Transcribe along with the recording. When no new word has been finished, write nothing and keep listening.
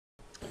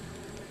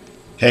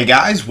Hey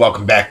guys,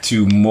 welcome back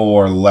to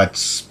more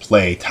Let's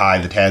Play Ty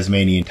the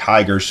Tasmanian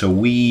Tiger. So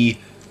we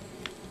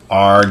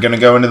are going to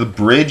go into the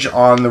bridge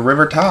on the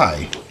River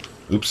Ty.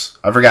 Oops,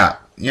 I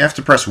forgot. You have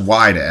to press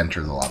Y to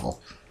enter the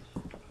level.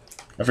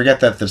 I forget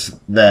that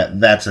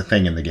that's a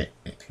thing in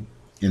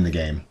the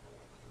game.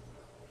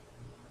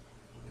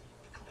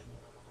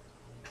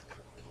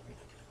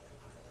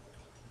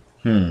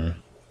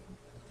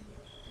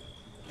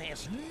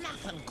 There's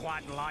nothing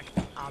quite like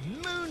a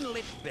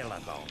moonlit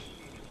billabong.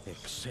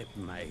 Except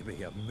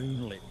maybe a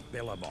moonlit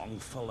billabong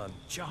full of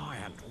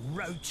giant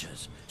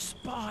roaches,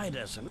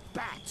 spiders and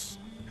bats.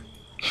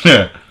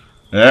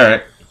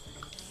 Alright.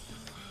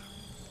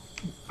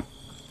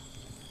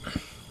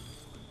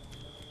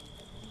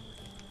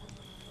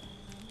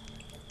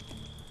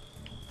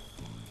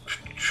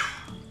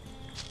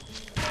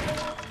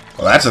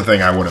 Well, that's a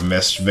thing I would have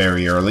missed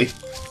very early.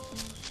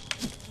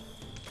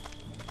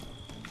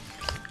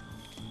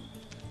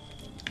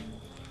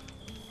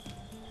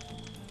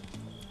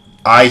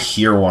 I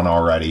hear one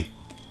already.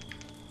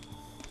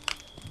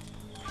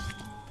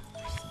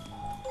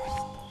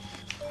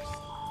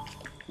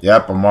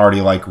 Yep, I'm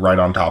already, like, right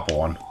on top of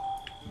one.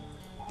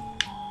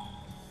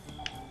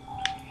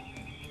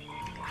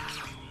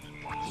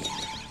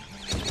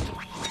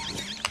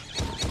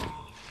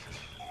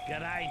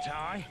 G'day,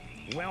 Ty.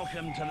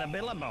 Welcome to the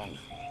Billabong.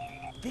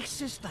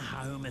 This is the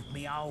home of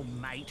me old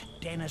mate,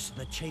 Dennis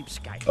the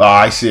Cheapskate. Oh,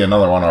 I see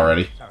another one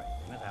already. Sorry,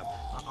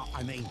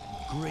 I mean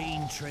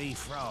Green Tree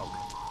Frog.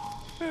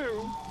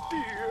 Oh,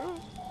 dear.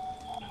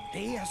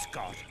 He has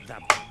got the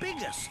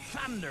biggest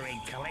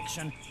thundering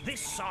collection this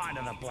side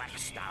of the Black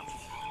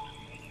Stuff.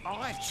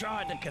 I've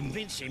tried to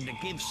convince him to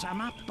give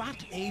some up,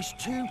 but he's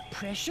too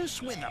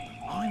precious with them.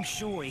 I'm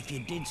sure if you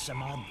did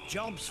some odd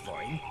jobs for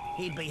him,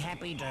 he'd be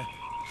happy to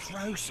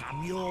throw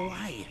some your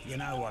way. You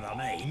know what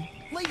I mean?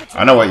 Leave it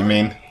to I know what you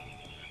mean.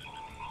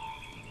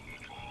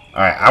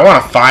 Alright, I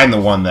want to find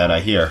the one that I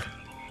hear.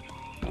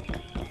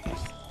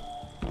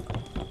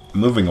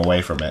 I'm moving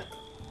away from it.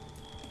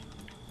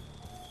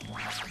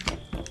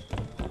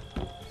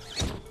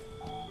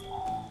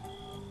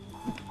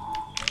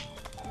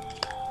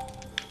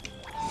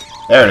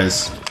 There it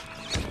is.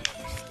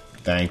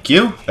 Thank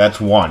you. That's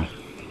one.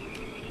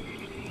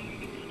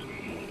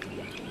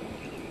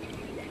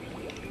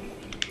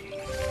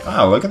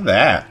 Oh, look at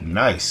that.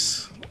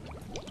 Nice.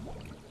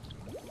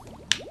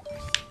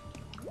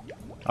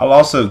 I'll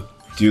also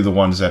do the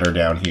ones that are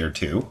down here,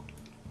 too.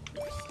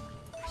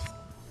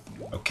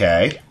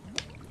 Okay.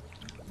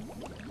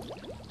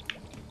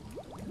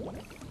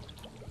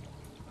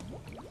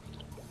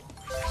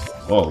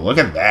 Whoa, look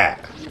at that.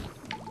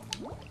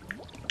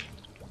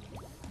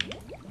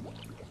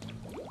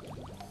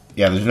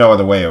 Yeah, there's no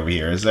other way over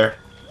here, is there?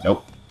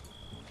 Nope.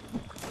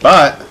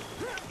 But,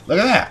 look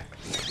at that.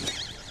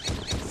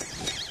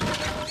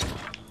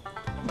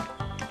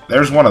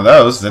 There's one of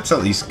those. That's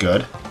at least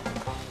good.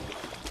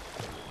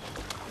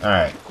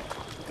 Alright.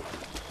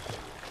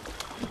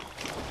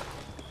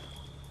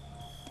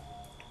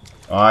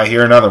 Oh, I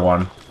hear another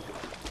one.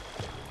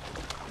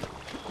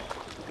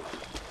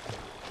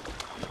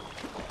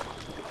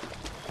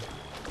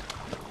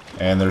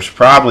 And there's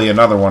probably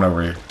another one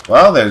over here.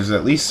 Well, there's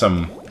at least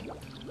some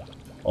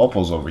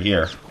opals over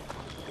here.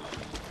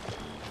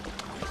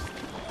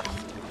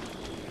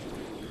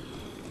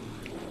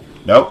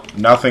 Nope,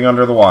 nothing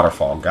under the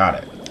waterfall.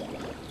 Got it.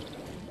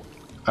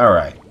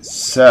 Alright,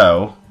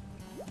 so...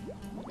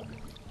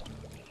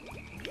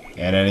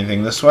 And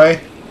anything this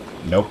way?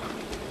 Nope.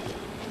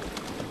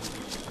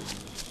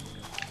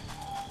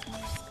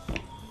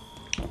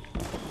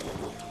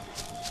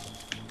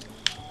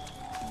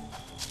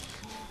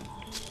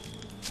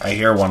 I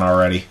hear one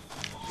already.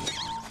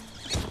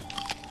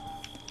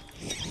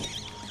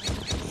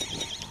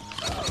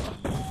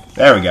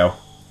 There we go.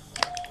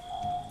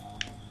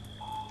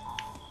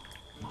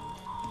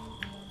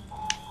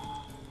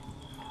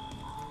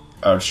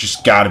 Oh, it's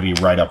just gotta be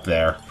right up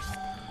there.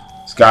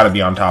 It's gotta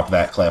be on top of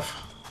that cliff.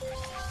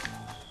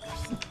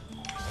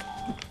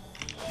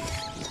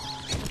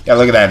 Yeah,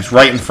 look at that. It's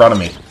right in front of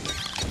me.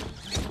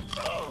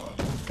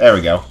 There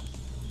we go.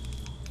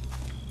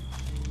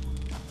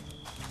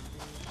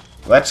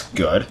 Well, that's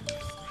good.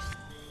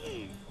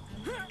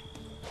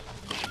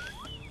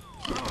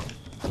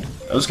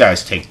 Those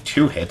guys take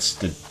 2 hits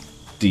to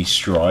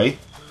destroy.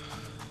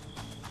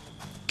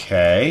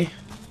 Okay.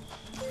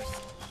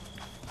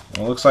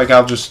 Well, looks like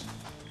I'll just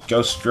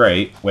go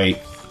straight. Wait.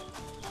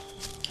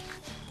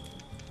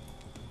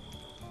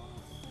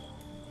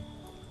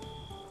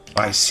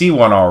 I see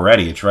one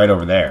already. It's right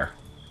over there.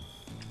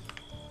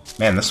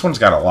 Man, this one's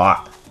got a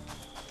lot.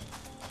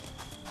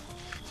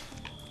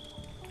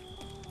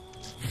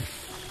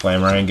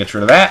 Flame Rain gets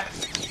rid of that.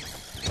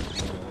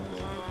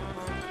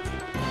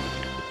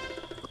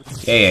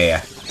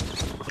 Yeah.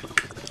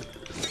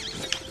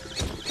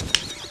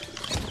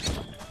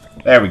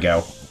 There we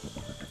go.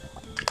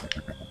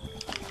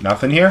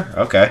 Nothing here?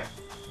 Okay.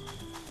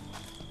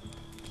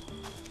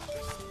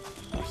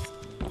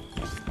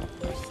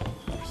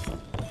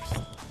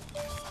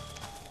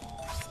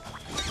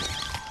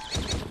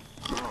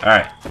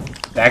 Alright.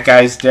 That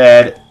guy's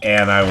dead,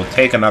 and I will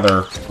take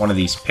another one of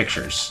these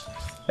pictures.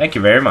 Thank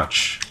you very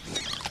much.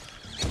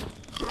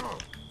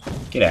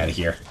 Get out of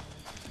here.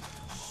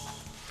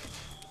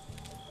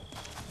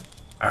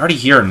 I already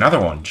hear another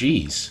one.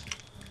 Jeez.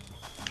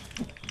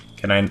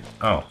 Can I...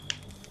 Oh.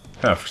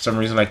 Huh, for some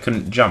reason I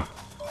couldn't jump.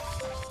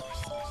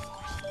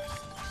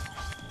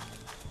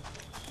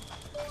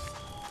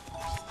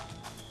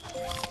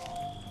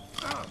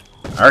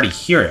 I already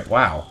hear it.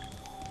 Wow.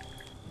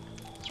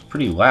 It's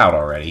pretty loud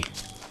already.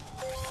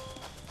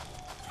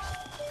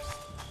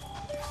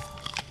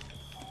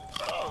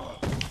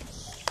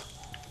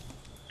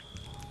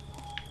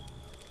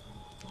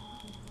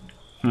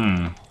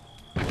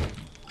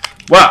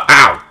 Well,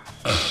 ow!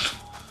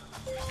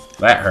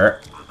 That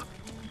hurt.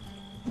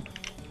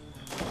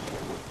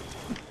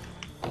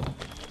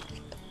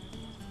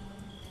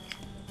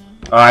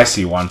 Oh, I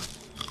see one.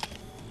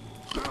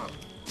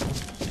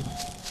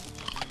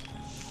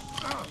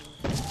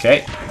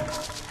 Okay.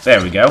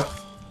 There we go.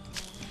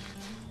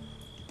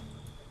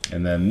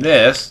 And then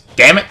this...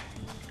 Damn it!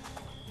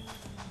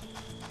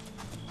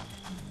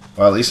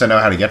 Well, at least I know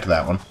how to get to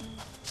that one.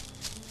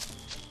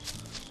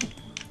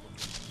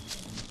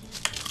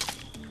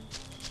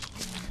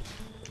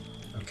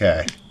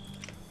 Okay.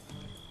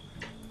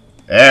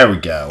 There we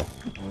go.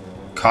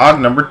 Cog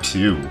number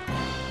 2.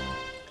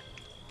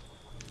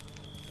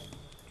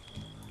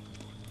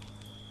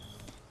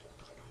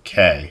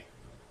 Okay.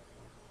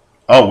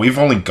 Oh, we've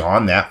only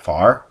gone that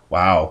far?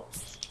 Wow.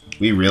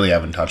 We really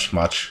haven't touched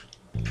much.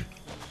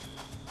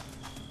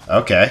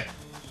 Okay.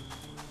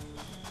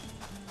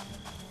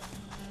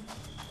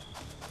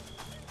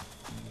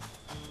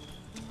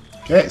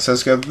 Okay, so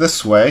let's go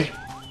this way.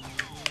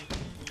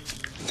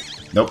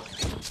 Nope.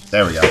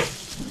 There we go.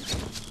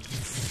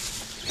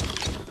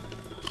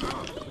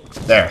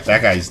 There,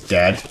 that guy's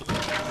dead.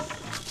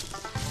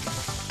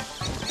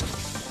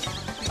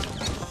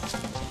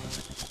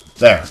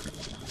 There.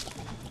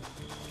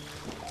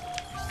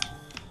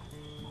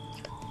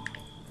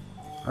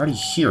 I already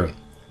hear it.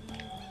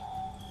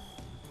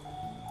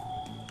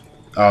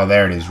 Oh,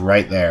 there it is,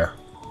 right there.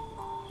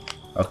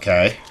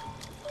 Okay.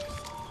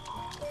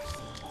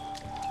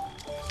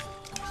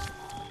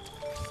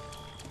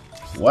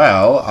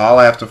 Well, I'll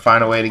have to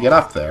find a way to get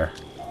up there.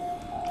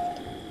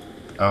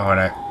 Oh,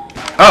 and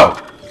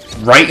Oh!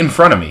 Right in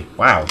front of me.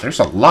 Wow, there's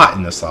a lot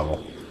in this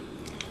level.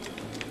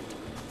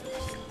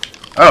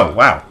 Oh,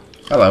 wow.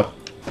 Hello.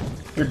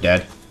 You're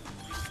dead.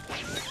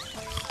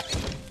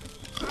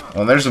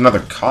 Well, there's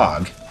another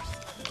cog.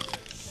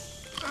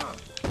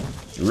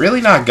 You're really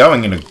not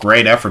going into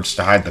great efforts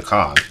to hide the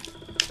cog.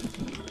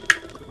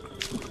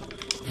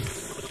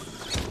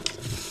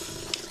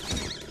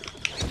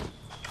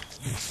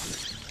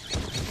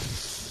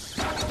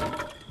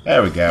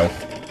 There we go.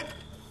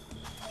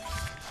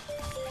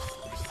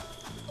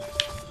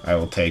 I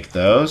will take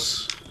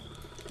those.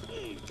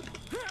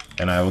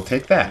 And I will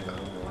take that.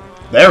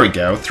 There we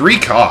go. 3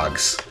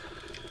 cogs.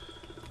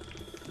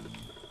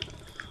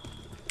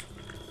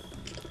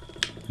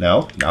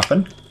 No?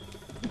 Nothing?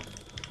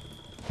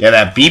 Yeah,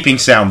 that beeping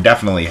sound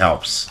definitely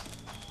helps.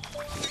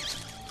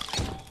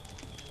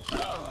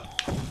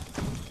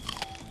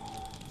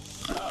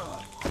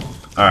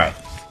 Alright.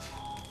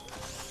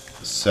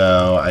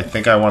 So, I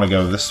think I want to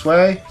go this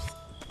way.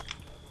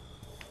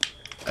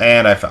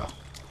 And I fell.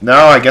 No,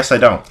 I guess I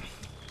don't.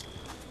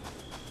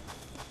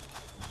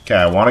 Okay,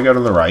 I want to go to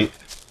the right.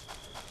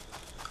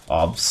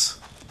 Obs.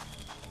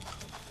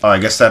 Oh, I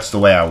guess that's the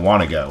way I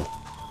want to go.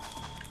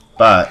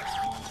 But...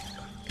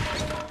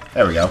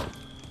 there we go.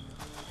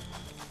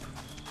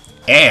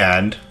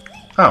 And...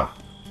 oh.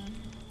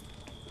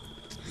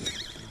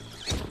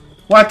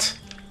 What?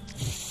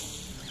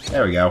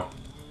 There we go.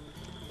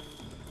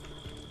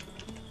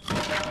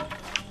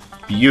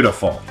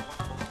 Beautiful.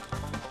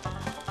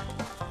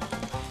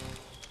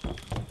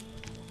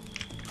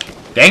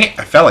 Dang it,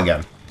 I fell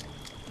again.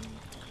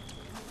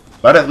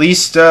 But at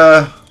least,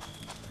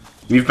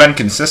 we've been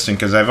consistent,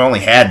 because I've only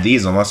had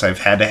these unless I've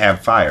had to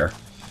have fire.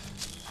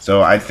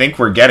 So I think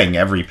we're getting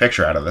every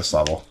picture out of this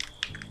level.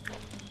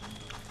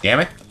 Damn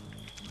it.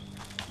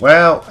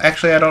 Well,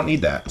 actually I don't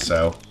need that,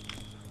 so...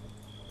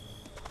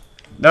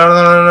 No, no,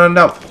 no, no,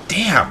 no, no.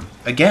 Damn!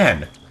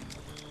 Again!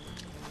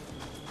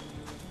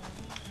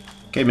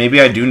 Okay,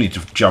 maybe I do need to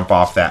jump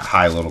off that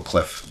high little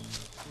cliff.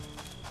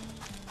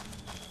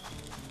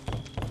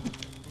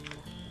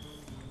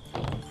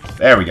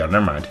 There we go,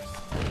 never mind.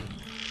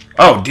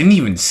 Oh, didn't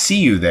even see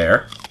you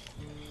there.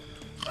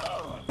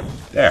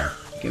 There,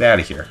 get out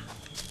of here.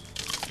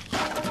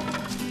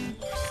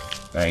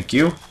 Thank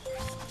you.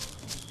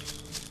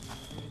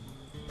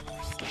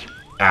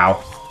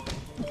 Ow.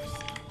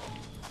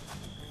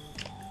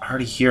 I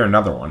already hear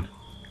another one.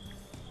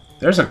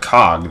 There's a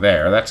cog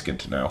there, that's good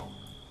to know.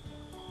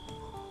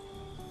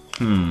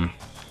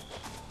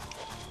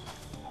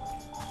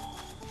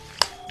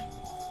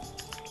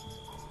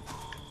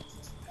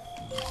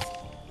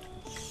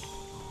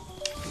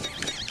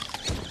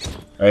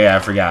 Oh yeah, I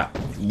forgot.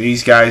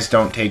 These guys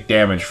don't take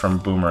damage from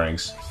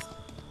boomerangs.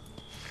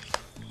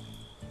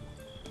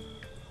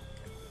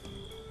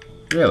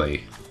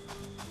 Really?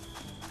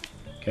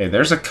 Okay,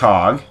 there's a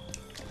cog.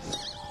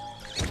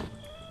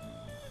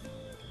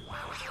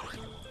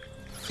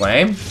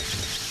 Flame?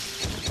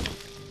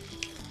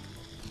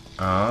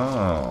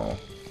 Oh.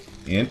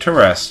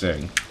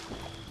 Interesting.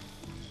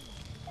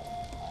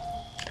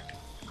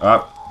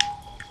 Up.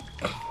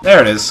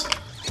 There it is.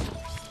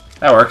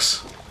 That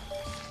works.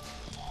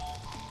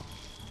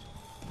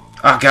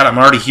 Oh god, I'm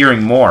already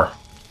hearing more.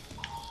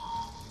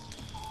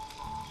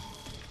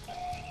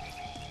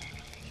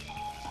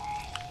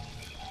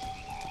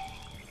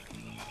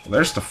 Well,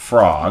 there's the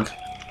frog.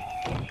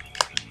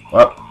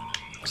 Well,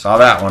 saw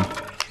that one.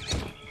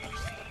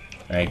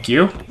 Thank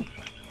you.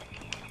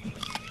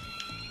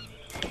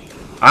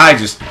 I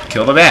just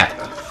killed a bat.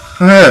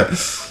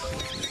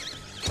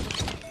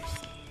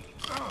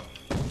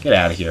 Get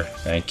out of here.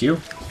 Thank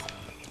you.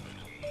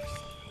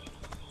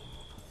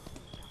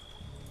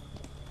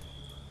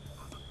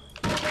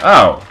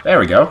 Oh, there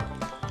we go.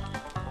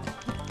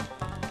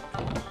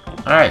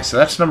 Alright, so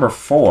that's number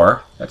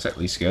 4. That's at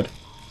least good.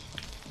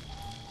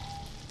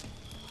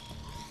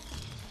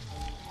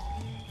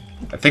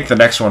 I think the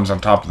next one's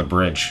on top of the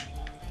bridge.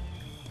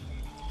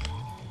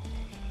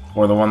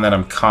 Or the one that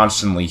I'm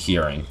constantly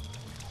hearing.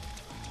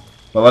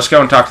 Well, let's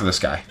go and talk to this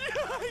guy.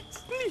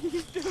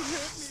 Please don't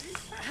hurt me.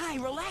 Hey,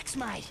 relax,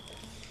 mate.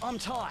 I'm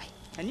Ty,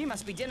 and you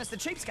must be Dennis the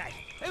Cheapskate.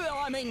 Well,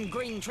 I mean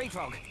Green Tree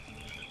Frog.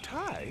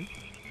 Ty?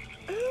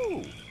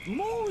 Oh,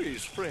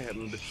 Maury's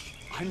friend.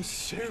 I'm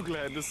so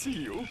glad to see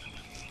you.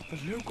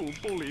 The local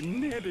bully,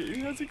 Neddy,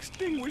 has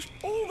extinguished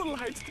all the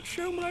lights that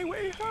show my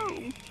way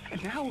home.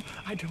 And now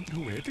I don't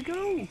know where to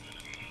go.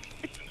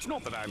 It's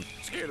not that I'm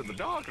scared of the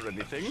dark or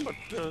anything, but,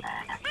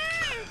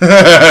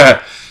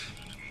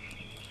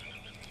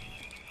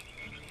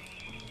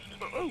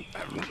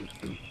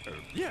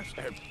 yes,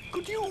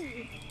 could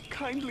you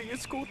kindly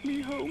escort me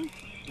home?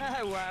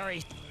 No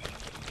worries.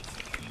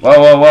 Whoa,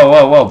 whoa, whoa,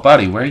 whoa, whoa,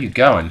 buddy, where are you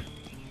going?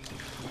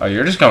 Oh,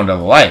 you're just going to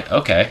the light.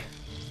 Okay.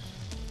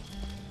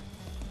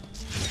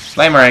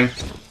 Flame ring.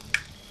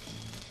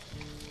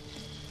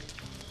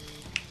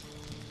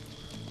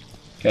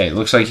 Okay, it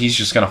looks like he's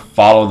just going to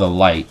follow the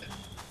light.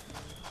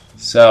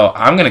 So,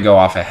 I'm going to go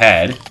off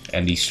ahead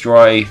and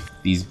destroy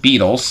these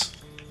beetles.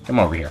 Come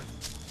over here.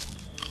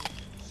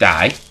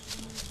 Die.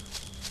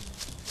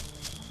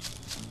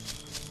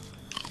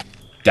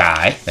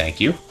 Die. Thank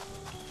you.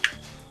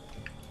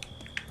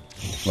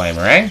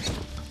 Flamerang.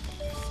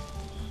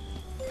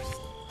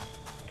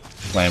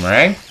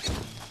 Flamerang.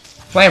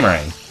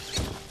 Flamerang.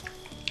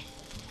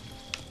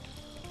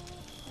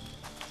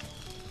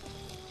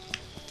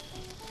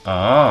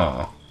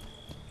 Oh.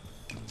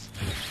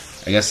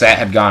 I guess that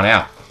had gone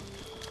out.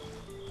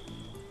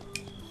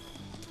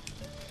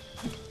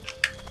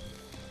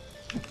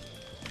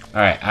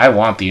 Alright, I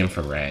want the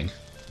infrared.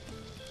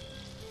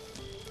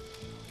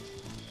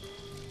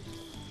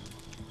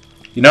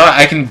 You know what?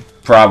 I can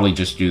probably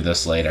just do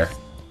this later.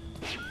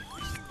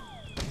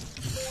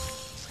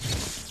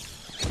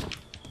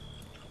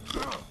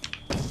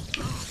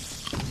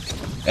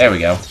 There we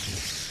go.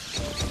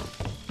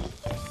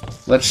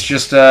 Let's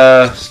just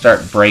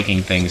start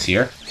breaking things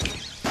here.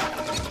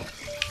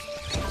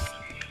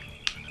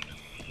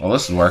 Well,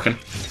 this is working.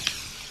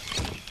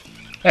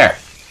 There.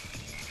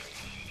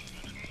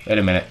 Wait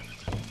a minute.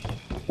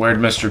 Where'd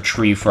Mr.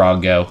 Tree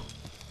Frog go?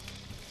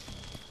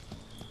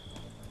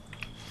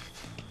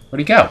 Where'd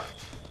he go?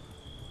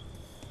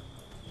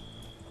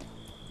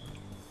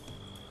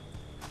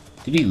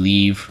 Did he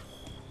leave?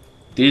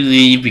 Did he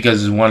leave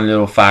because his one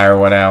little fire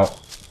went out?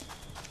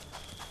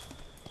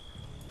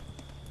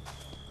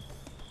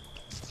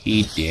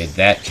 He did.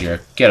 That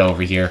jerk. Get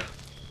over here.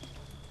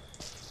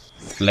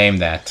 Flame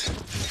that.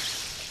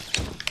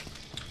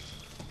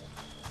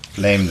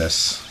 Flame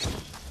this.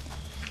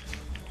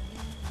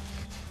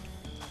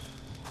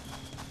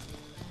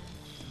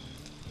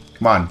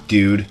 Come on,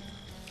 dude.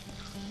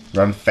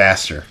 Run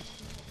faster.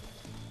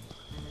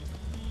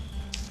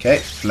 Okay,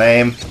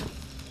 flame.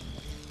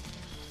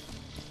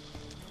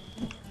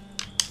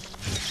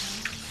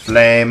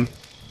 Flame.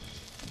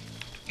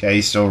 Okay,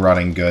 he's still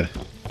running good.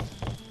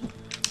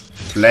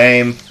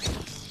 Flame.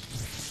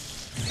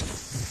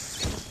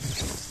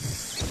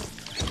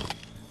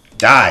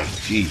 Die.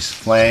 Jeez.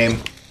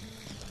 Flame.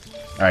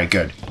 Alright,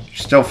 good. You're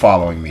still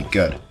following me.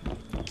 Good.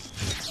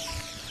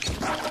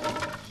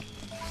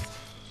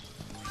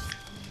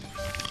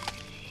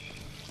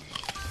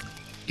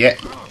 Get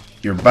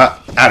your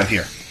butt out of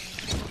here.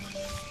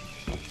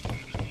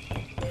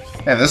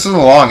 Yeah, this is a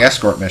long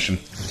escort mission.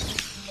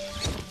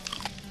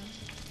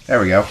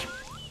 There we go.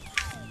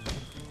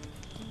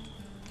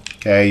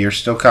 Okay, you're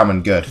still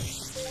coming. Good.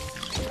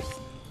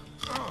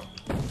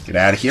 Get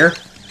out of here.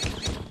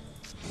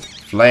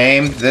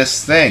 Flame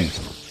this thing.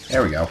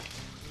 There we go.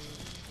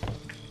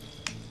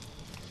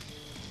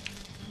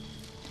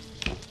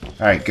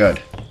 Alright,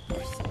 good.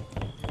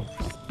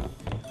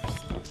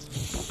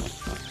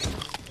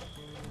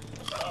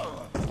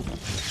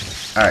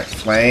 Alright,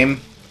 flame.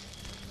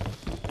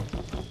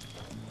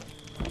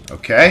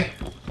 Okay.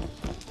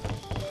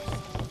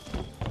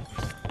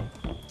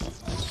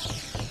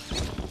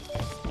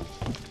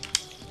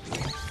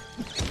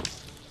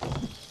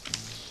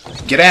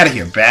 Get out of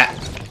here, bat!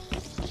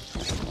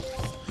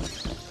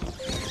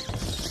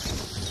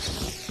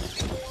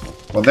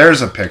 Well,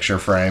 there's a picture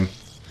frame.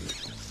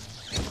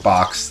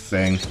 Box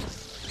thing.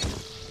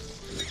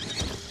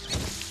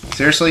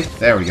 Seriously?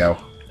 There we go.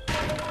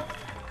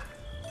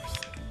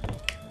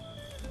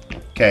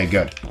 Okay,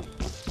 good.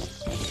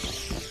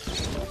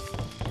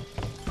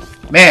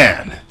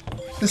 Man!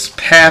 This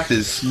path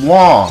is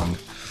long.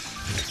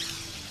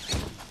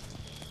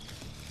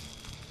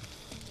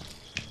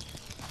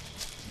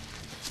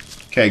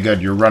 Okay,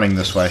 good. You're running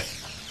this way.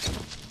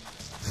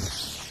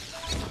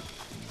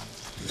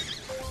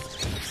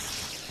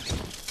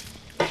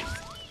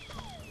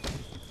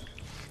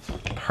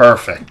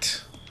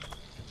 Perfect.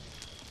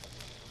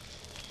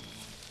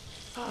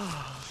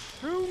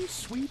 Home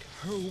sweet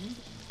home.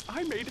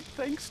 I made it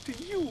thanks to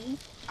you.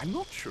 I'm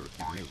not sure if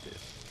you know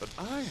this, but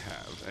I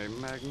have a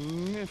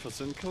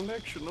magnificent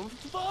collection of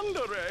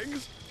thunder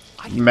eggs.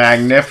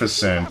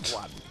 Magnificent.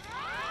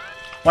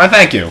 Why,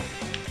 thank you.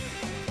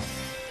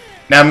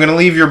 Now I'm going to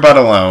leave your butt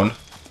alone,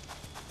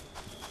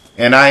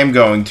 and I am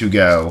going to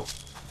go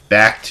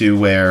back to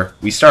where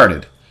we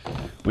started,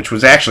 which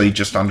was actually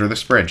just under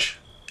this bridge.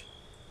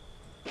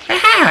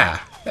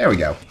 Ha! There we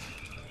go.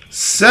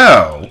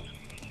 So,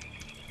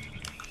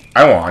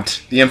 I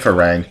want the info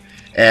ring,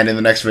 and in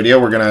the next video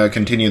we're going to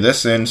continue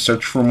this and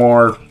search for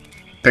more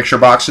picture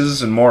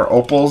boxes and more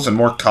opals and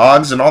more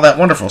cogs and all that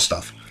wonderful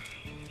stuff.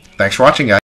 Thanks for watching, guys.